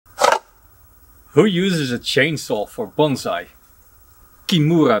Who uses a chainsaw for bonsai?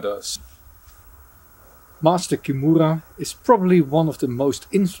 Kimura does. Master Kimura is probably one of the most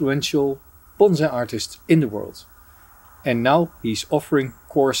influential bonsai artists in the world. And now he's offering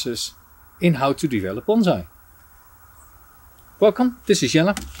courses in how to develop bonsai. Welcome, this is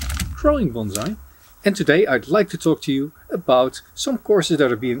Jelle, growing bonsai. And today I'd like to talk to you about some courses that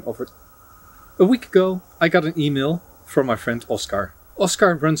are being offered. A week ago I got an email from my friend Oscar.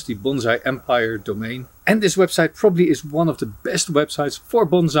 Oscar runs the Bonsai Empire domain, and this website probably is one of the best websites for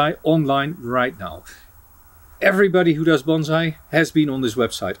bonsai online right now. Everybody who does bonsai has been on this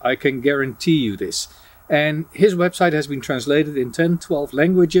website, I can guarantee you this. And his website has been translated in 10-12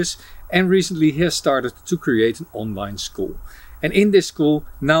 languages, and recently he has started to create an online school. And in this school,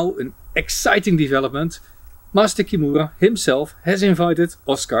 now an exciting development, Master Kimura himself has invited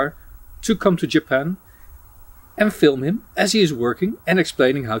Oscar to come to Japan and film him as he is working and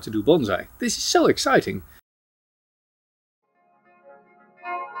explaining how to do bonsai. This is so exciting.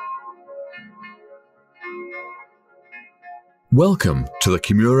 Welcome to the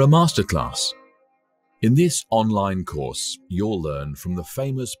Kimura Masterclass. In this online course, you'll learn from the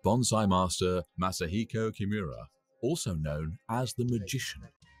famous bonsai master Masahiko Kimura, also known as the Magician.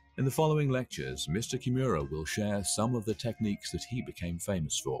 In the following lectures, Mr. Kimura will share some of the techniques that he became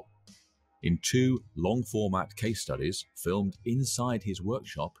famous for. In 2 long-format case studies filmed inside his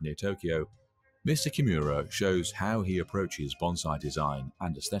workshop near Tokyo, Mr. Kimura shows how he approaches bonsai design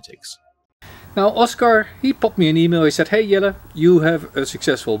and aesthetics. Now Oscar, he popped me an email. He said, "Hey Jelle, you have a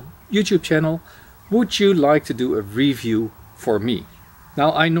successful YouTube channel. Would you like to do a review for me?"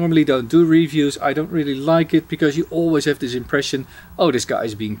 Now I normally don't do reviews. I don't really like it because you always have this impression, oh, this guy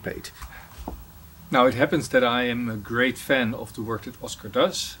is being paid. Now it happens that I am a great fan of the work that Oscar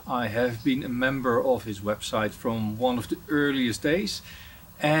does. I have been a member of his website from one of the earliest days.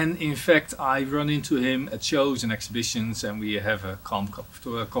 And in fact, I run into him at shows and exhibitions and we have a calm cup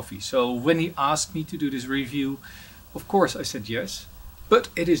of coffee. So when he asked me to do this review, of course I said yes. But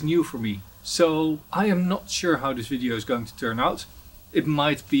it is new for me. So I am not sure how this video is going to turn out. It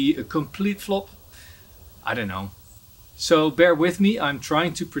might be a complete flop. I don't know. So bear with me, I'm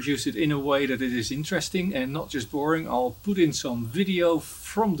trying to produce it in a way that it is interesting and not just boring. I'll put in some video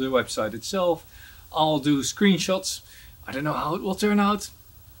from the website itself. I'll do screenshots. I don't know how it will turn out.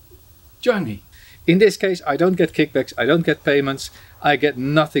 Join me. In this case, I don't get kickbacks, I don't get payments. I get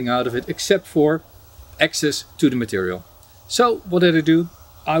nothing out of it except for access to the material. So what did I do?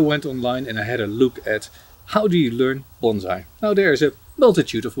 I went online and I had a look at how do you learn bonsai. Now there's a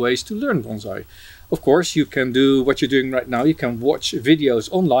multitude of ways to learn bonsai. Of course, you can do what you're doing right now. You can watch videos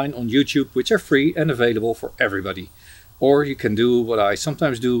online on YouTube, which are free and available for everybody. Or you can do what I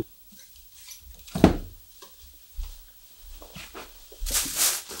sometimes do.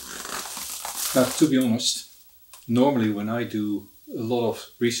 Now, to be honest, normally when I do a lot of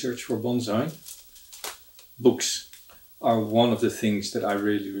research for bonsai, books are one of the things that I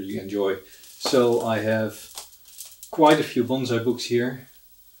really enjoy. So I have quite a few bonsai books here.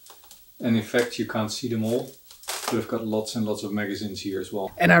 And in fact, you can't see them all, but I've got lots and lots of magazines here as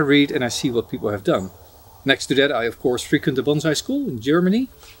well. And I read and I see what people have done. Next to that, I of course frequent the bonsai school in Germany.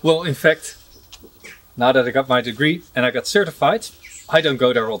 Well, in fact, now that I got my degree and I got certified, I don't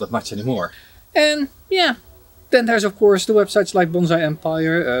go there all that much anymore. And yeah, then there's of course the websites like Bonsai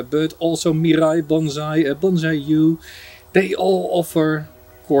Empire, but also Mirai Bonsai, Bonsai U. They all offer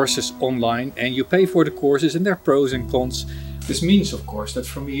courses online and you pay for the courses and there are pros and cons. This means, of course, that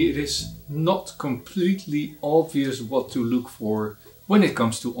for me it is not completely obvious what to look for when it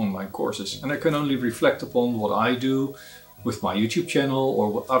comes to online courses. And I can only reflect upon what I do with my YouTube channel or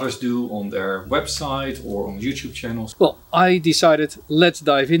what others do on their website or on YouTube channels. Well, I decided let's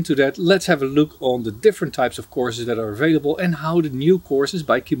dive into that. Let's have a look on the different types of courses that are available and how the new courses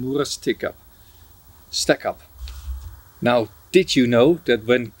by Kimura stack up. Now, did you know that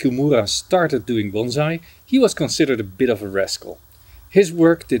when Kimura started doing bonsai, he was considered a bit of a rascal? His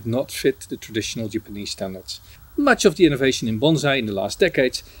work did not fit the traditional Japanese standards. Much of the innovation in bonsai in the last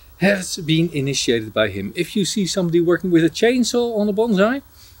decades has been initiated by him. If you see somebody working with a chainsaw on a bonsai,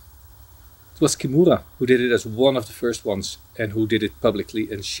 it was Kimura who did it as one of the first ones and who did it publicly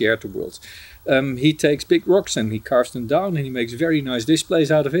and shared the world. He takes big rocks and he carves them down and he makes very nice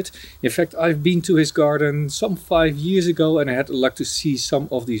displays out of it. In fact, I've been to his garden some 5 years ago and I had the luck to see some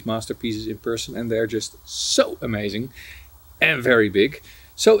of these masterpieces in person and they're just so amazing and very big.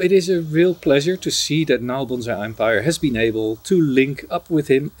 So it is a real pleasure to see that now Bonsai Empire has been able to link up with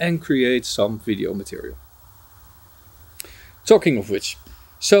him and create some video material. Talking of which,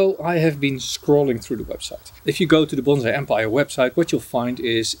 So I have been scrolling through the website. If you go to the Bonsai Empire website, what you'll find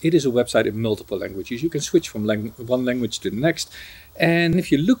is it is a website in multiple languages. You can switch from one language to the next. And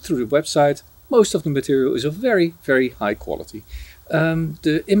if you look through the website, most of the material is of very, very high quality.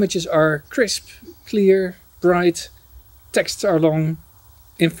 The images are crisp, clear, bright, texts are long,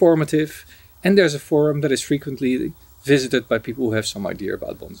 informative, and there's a forum that is frequently visited by people who have some idea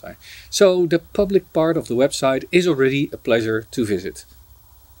about bonsai. So the public part of the website is already a pleasure to visit.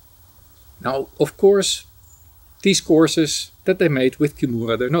 Now, of course, these courses that they made with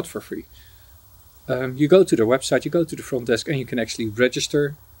Kimura, they're not for free. You go to their website, you go to the front desk, and you can actually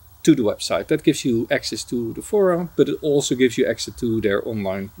register to the website. That gives you access to the forum, but it also gives you access to their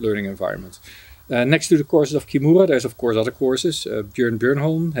online learning environment. Next to the courses of Kimura, there's of course other courses. Björn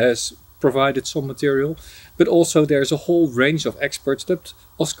Björnholm has provided some material, but also there's a whole range of experts that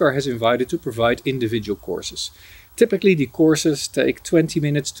Oscar has invited to provide individual courses. Typically the courses take 20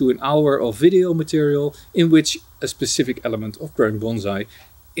 minutes to an hour of video material in which a specific element of growing bonsai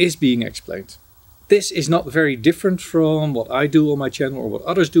is being explained. This is not very different from what I do on my channel or what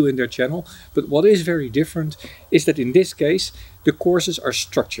others do in their channel, but what is very different is that in this case the courses are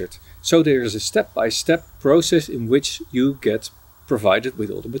structured. So there is a step-by-step process in which you get provided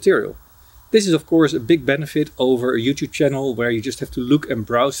with all the material. This is of course a big benefit over a YouTube channel where you just have to look and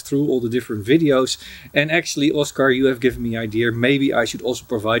browse through all the different videos. And actually, Oscar, you have given me an idea. Maybe I should also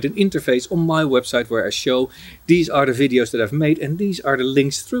provide an interface on my website where I show these are the videos that I've made and these are the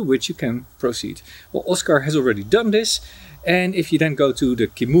links through which you can proceed. Well, Oscar has already done this. And if you then go to the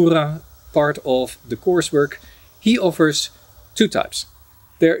Kimura part of the coursework, he offers two types.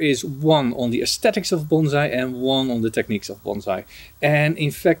 There is one on the aesthetics of bonsai and one on the techniques of bonsai. And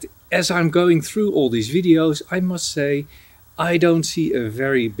in fact, as I'm going through all these videos, I must say I don't see a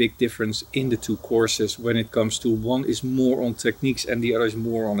very big difference in the two courses when it comes to one is more on techniques and the other is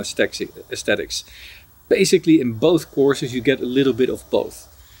more on aesthetics. Basically, in both courses you get a little bit of both.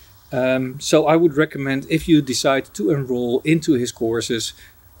 So I would recommend, if you decide to enroll into his courses,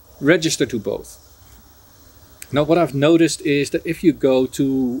 register to both. Now what I've noticed is that if you go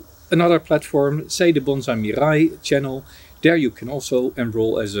to another platform, say the Bonsai Mirai channel, there you can also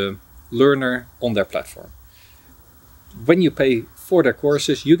enroll as a learner on their platform. When you pay for their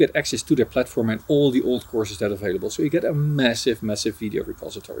courses, you get access to their platform and all the old courses that are available. So you get a massive, massive video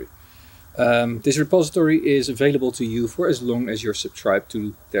repository. This repository is available to you for as long as you're subscribed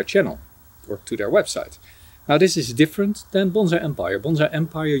to their channel or to their website. Now this is different than Bonsai Empire. Bonsai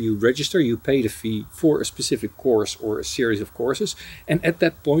Empire, you register, you pay the fee for a specific course or a series of courses. And at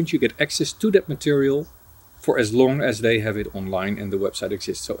that point you get access to that material for as long as they have it online and the website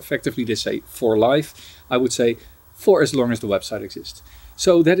exists. So effectively they say for life. I would say for as long as the website exists.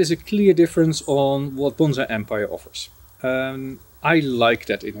 So that is a clear difference on what Bonsai Empire offers. I like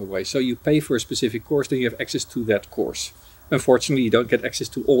that in a way. So you pay for a specific course, then you have access to that course. Unfortunately, you don't get access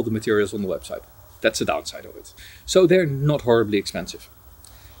to all the materials on the website. That's the downside of it. So they're not horribly expensive.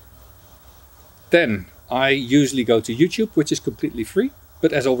 Then I usually go to YouTube, which is completely free.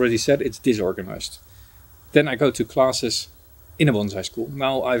 But as already said, it's disorganized. Then I go to classes in a bonsai school.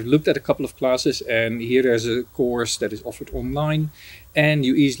 Now I've looked at a couple of classes and here there's a course that is offered online and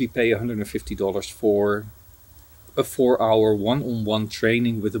you easily pay $150 for a 4-hour one-on-one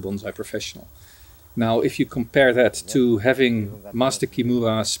training with a bonsai professional. Now if you compare that to having Master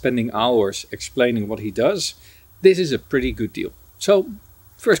Kimura spending hours explaining what he does, this is a pretty good deal. So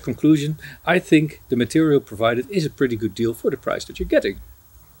first conclusion, I think the material provided is a pretty good deal for the price that you're getting.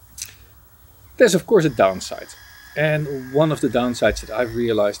 There's of course a downside, and one of the downsides that I've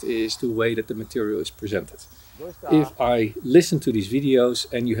realized is the way that the material is presented. If I listen to these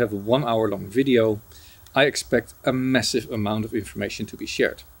videos and you have a 1-hour long video, I expect a massive amount of information to be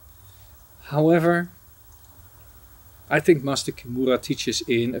shared. However, I think Master Kimura teaches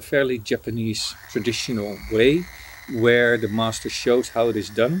in a fairly Japanese traditional way, where the master shows how it is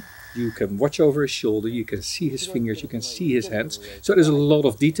done. You can watch over his shoulder, you can see his fingers, you can see his hands. So there's a lot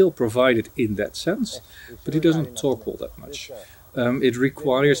of detail provided in that sense, but he doesn't talk all that much. It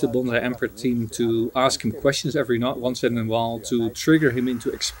requires the Bonsai Empire team to ask him questions every once in a while to trigger him into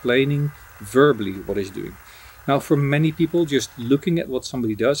explaining verbally what he's doing. Now for many people, just looking at what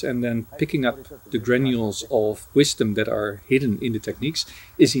somebody does and then picking up the granules of wisdom that are hidden in the techniques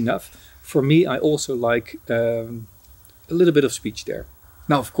is enough. For me, I also like a little bit of speech there.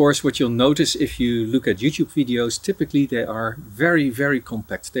 Now, of course, what you'll notice if you look at YouTube videos, typically they are very, very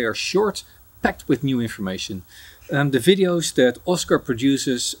compact. They are short, packed with new information. The videos that Oscar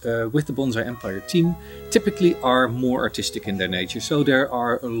produces with the Bonsai Empire team typically are more artistic in their nature. So there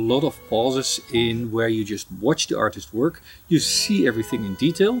are a lot of pauses in where you just watch the artist work, you see everything in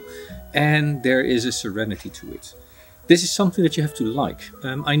detail, and there is a serenity to it. This is something that you have to like.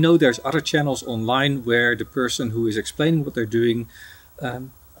 I know there's other channels online where the person who is explaining what they're doing,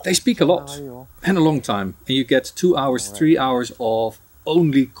 they speak a lot and a long time, and you get 2 hours, 3 hours of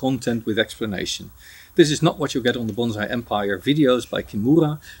only content with explanation. This is not what you get on the Bonsai Empire videos by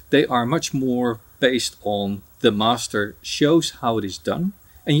Kimura. They are much more based on the master shows how it is done,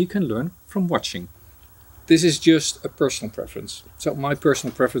 and you can learn from watching. This is just a personal preference. So my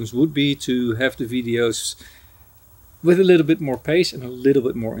personal preference would be to have the videos with a little bit more pace and a little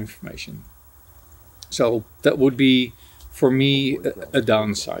bit more information. So that would be, for me, a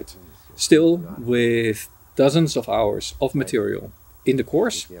downside. Still, with dozens of hours of material in the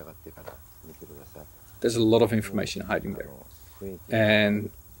course, there's a lot of information hiding there. And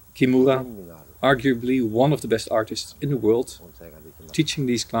Kimura, arguably one of the best artists in the world, teaching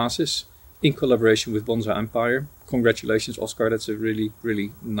these classes in collaboration with Bonsai Empire. Congratulations, Oscar. That's a really,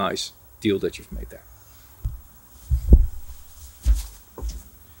 really nice deal that you've made there.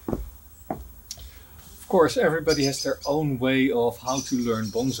 Of course, everybody has their own way of how to learn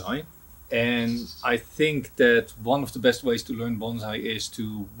bonsai. And I think that one of the best ways to learn bonsai is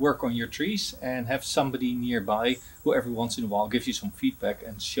to work on your trees and have somebody nearby who every once in a while gives you some feedback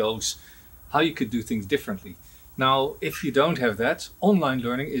and shows how you could do things differently. Now, if you don't have that, online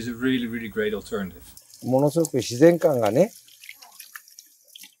learning is a really, really great alternative. ものすごく自然感がね、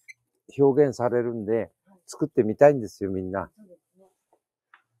表現されるんで、作ってみたいんですよ、みんな。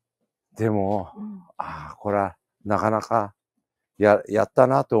でも、これはなかなかやった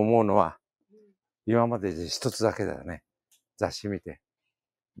なと思うのは、今までで一つだけだよね。雑誌見て。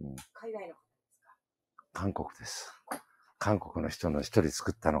海外の方ですか？韓国です。韓国の人の一人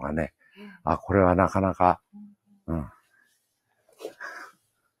作ったのがね、これはなかなか、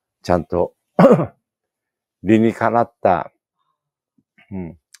ちゃんと理にかなった、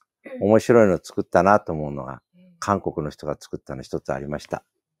面白いの作ったなと思うのが、韓国の人が作ったの一つありました。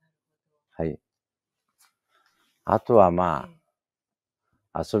はい。あとはま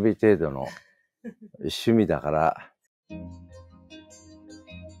あ、遊び程度の趣味だから、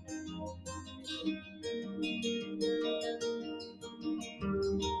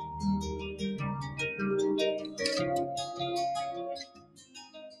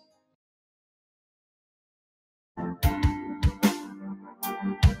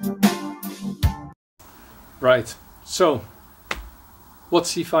Right, so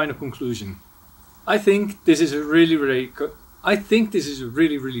what's the final conclusion? I think this is a really, really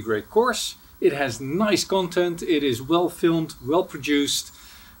great course. It has nice content, it is well filmed, well produced.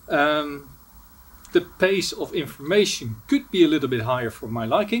 The pace of information could be a little bit higher for my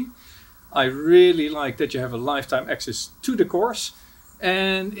liking. I really like that you have a lifetime access to the course.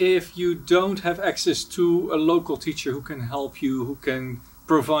 And if you don't have access to a local teacher who can help you, who can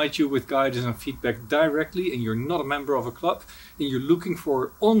provide you with guidance and feedback directly, and you're not a member of a club, and you're looking for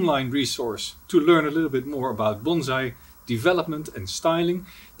an online resource to learn a little bit more about bonsai development and styling,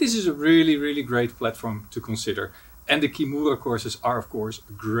 this is a really, really great platform to consider. And the Kimura courses are, of course,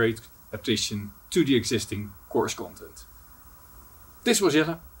 a great addition to the existing course content. This was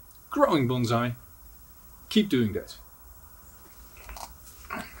Jelle, growing bonsai. Keep doing that.